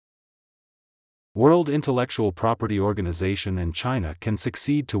World Intellectual Property Organization and China can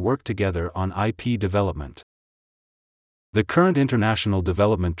succeed to work together on IP development. The current international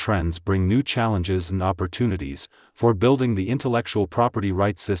development trends bring new challenges and opportunities for building the intellectual property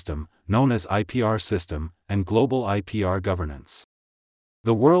rights system, known as IPR system, and global IPR governance.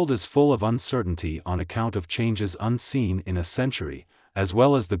 The world is full of uncertainty on account of changes unseen in a century, as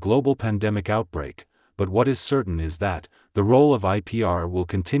well as the global pandemic outbreak, but what is certain is that the role of IPR will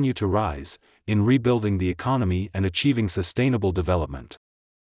continue to rise in rebuilding the economy and achieving sustainable development.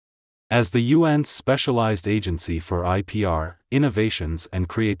 As the UN's specialized agency for IPR, innovations and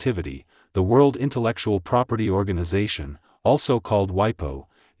creativity, the World Intellectual Property Organization, also called WIPO,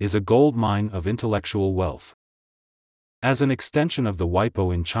 is a gold mine of intellectual wealth. As an extension of the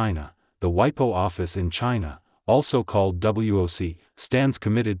WIPO in China, the WIPO office in China, also called WOC, stands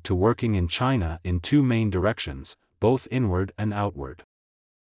committed to working in China in two main directions, both inward and outward.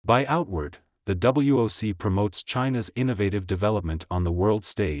 By outward, the WOC promotes China's innovative development on the world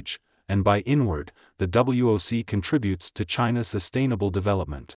stage, and by inward, the WOC contributes to China's sustainable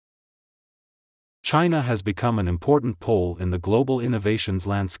development. China has become an important pole in the global innovations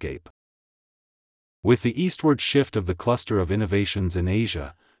landscape. With the eastward shift of the cluster of innovations in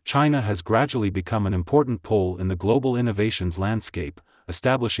Asia, China has gradually become an important pole in the global innovations landscape,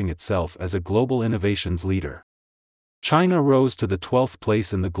 establishing itself as a global innovations leader. China rose to the 12th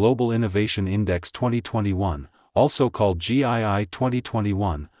place in the Global Innovation Index 2021, also called GII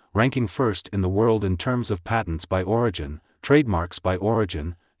 2021, ranking first in the world in terms of patents by origin, trademarks by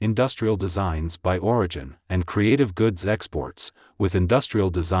origin, industrial designs by origin, and creative goods exports, with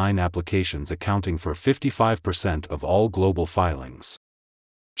industrial design applications accounting for 55% of all global filings.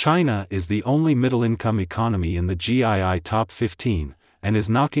 China is the only middle-income economy in the GII Top 15, and is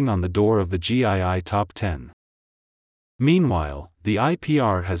knocking on the door of the GII Top 10. Meanwhile, the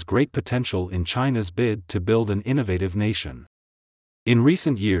IPR has great potential in China's bid to build an innovative nation. In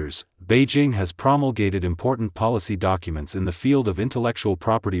recent years, Beijing has promulgated important policy documents in the field of intellectual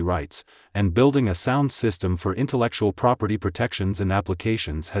property rights, and building a sound system for intellectual property protections and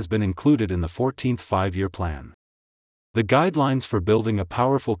applications has been included in the 14th Five-Year Plan. The guidelines for building a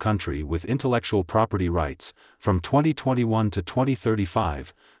powerful country with intellectual property rights, from 2021 to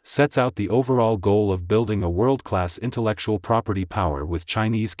 2035, sets out the overall goal of building a world-class intellectual property power with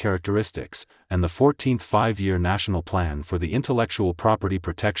Chinese characteristics, and the 14th Five-Year National Plan for the Intellectual Property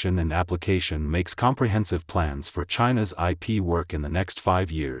Protection and Application makes comprehensive plans for China's IP work in the next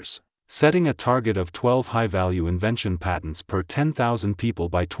 5 years, setting a target of 12 high-value invention patents per 10,000 people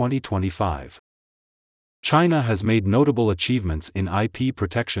by 2025. China has made notable achievements in IP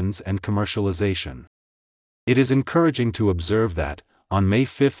protections and commercialization. It is encouraging to observe that, on May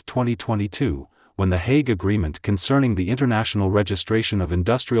 5, 2022, when the Hague Agreement concerning the international registration of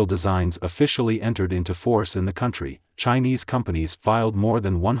industrial designs officially entered into force in the country, Chinese companies filed more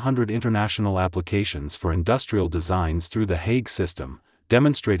than 100 international applications for industrial designs through the Hague system,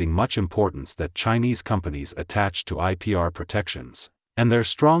 demonstrating much importance that Chinese companies attach to IPR protections, and their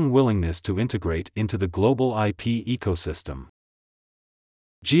strong willingness to integrate into the global IP ecosystem.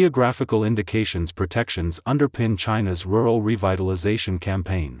 Geographical indications protections underpin China's rural revitalization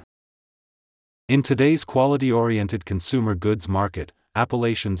campaign. In today's quality-oriented consumer goods market,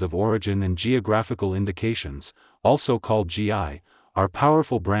 appellations of origin and geographical indications, also called GI, are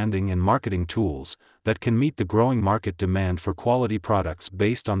powerful branding and marketing tools that can meet the growing market demand for quality products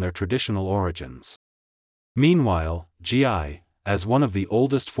based on their traditional origins. Meanwhile, GI, as one of the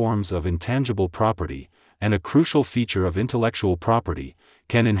oldest forms of intangible property, and a crucial feature of intellectual property,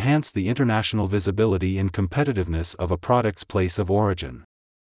 can enhance the international visibility and competitiveness of a product's place of origin.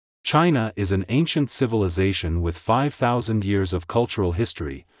 China is an ancient civilization with 5,000 years of cultural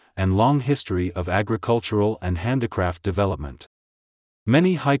history, and long history of agricultural and handicraft development.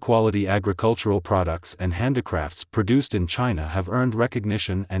 Many high-quality agricultural products and handicrafts produced in China have earned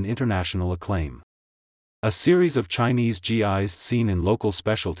recognition and international acclaim. A series of Chinese GIs seen in local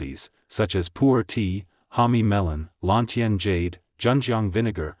specialties, such as pu'er tea, Hami melon, Lantian jade, Zhenjiang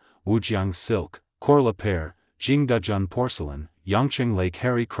vinegar, Wujiang silk, Korla pear, Jingdezhen porcelain, Yangqing lake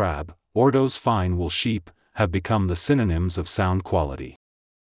hairy crab, Ordos fine wool sheep, have become the synonyms of sound quality.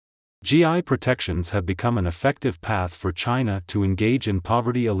 GI protections have become an effective path for China to engage in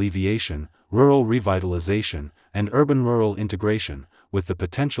poverty alleviation, rural revitalization, and urban-rural integration, with the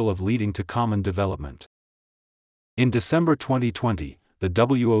potential of leading to common development. In December 2020, the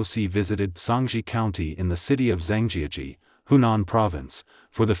WOC visited Sangji County in the city of Zhangjiajie, Hunan Province,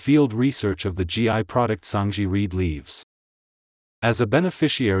 for the field research of the GI product Sangji reed leaves. As a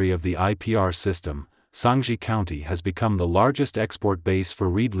beneficiary of the IPR system, Sangji County has become the largest export base for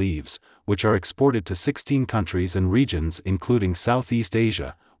reed leaves, which are exported to 16 countries and regions including Southeast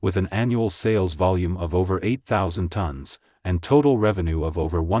Asia, with an annual sales volume of over 8,000 tons, and total revenue of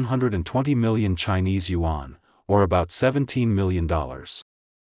over 120 million Chinese yuan, or about $17 million.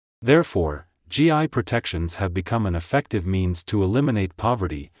 Therefore, GI protections have become an effective means to eliminate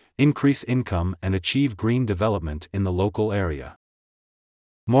poverty, increase income and achieve green development in the local area.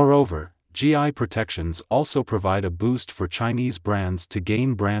 Moreover, GI protections also provide a boost for Chinese brands to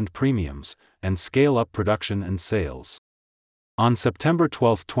gain brand premiums and scale up production and sales. On September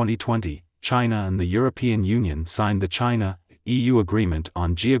 12, 2020, China and the European Union signed the China-EU Agreement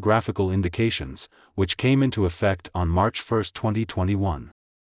on Geographical Indications, which came into effect on March 1, 2021.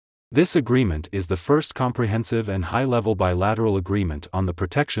 This agreement is the first comprehensive and high-level bilateral agreement on the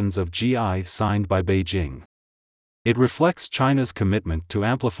protections of GI signed by Beijing. It reflects China's commitment to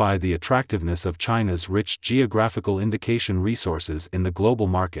amplify the attractiveness of China's rich geographical indication resources in the global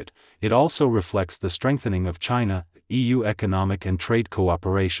market. It also reflects the strengthening of China-EU economic and trade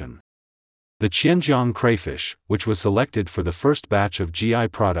cooperation. The Qianjiang crayfish, which was selected for the first batch of GI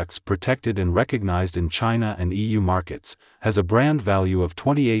products protected and recognized in China and EU markets, has a brand value of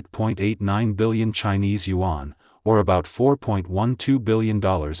 28.89 billion Chinese yuan, or about $4.12 billion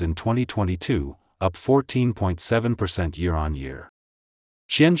in 2022, up 14.7% year-on-year.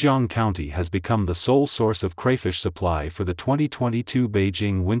 Qianjiang County has become the sole source of crayfish supply for the 2022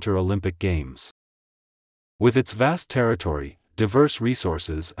 Beijing Winter Olympic Games. With its vast territory, diverse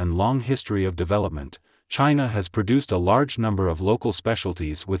resources and long history of development, China has produced a large number of local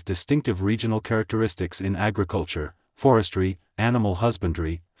specialties with distinctive regional characteristics in agriculture, forestry, animal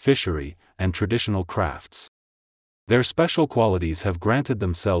husbandry, fishery, and traditional crafts. Their special qualities have granted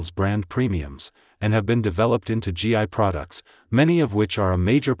themselves brand premiums, and have been developed into GI products, many of which are a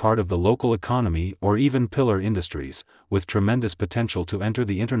major part of the local economy or even pillar industries, with tremendous potential to enter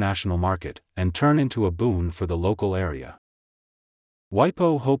the international market and turn into a boon for the local area.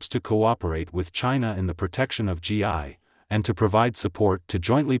 WIPO hopes to cooperate with China in the protection of GI, and to provide support to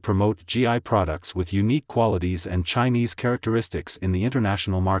jointly promote GI products with unique qualities and Chinese characteristics in the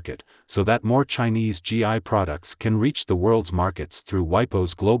international market, so that more Chinese GI products can reach the world's markets through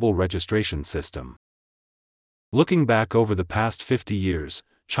WIPO's global registration system. Looking back over the past 50 years,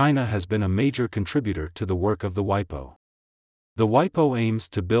 China has been a major contributor to the work of the WIPO. The WIPO aims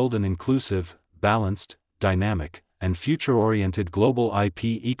to build an inclusive, balanced, dynamic, and future-oriented global IP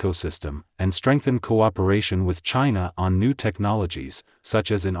ecosystem, and strengthen cooperation with China on new technologies, such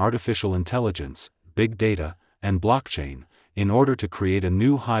as in artificial intelligence, big data, and blockchain, in order to create a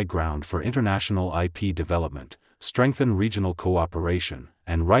new high ground for international IP development, strengthen regional cooperation,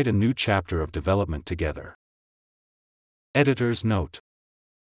 and write a new chapter of development together. Editor's note: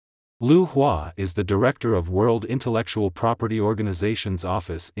 Lu Hua is the director of World Intellectual Property Organization's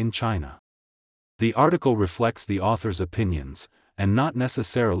office in China. The article reflects the author's opinions, and not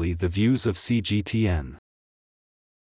necessarily the views of CGTN.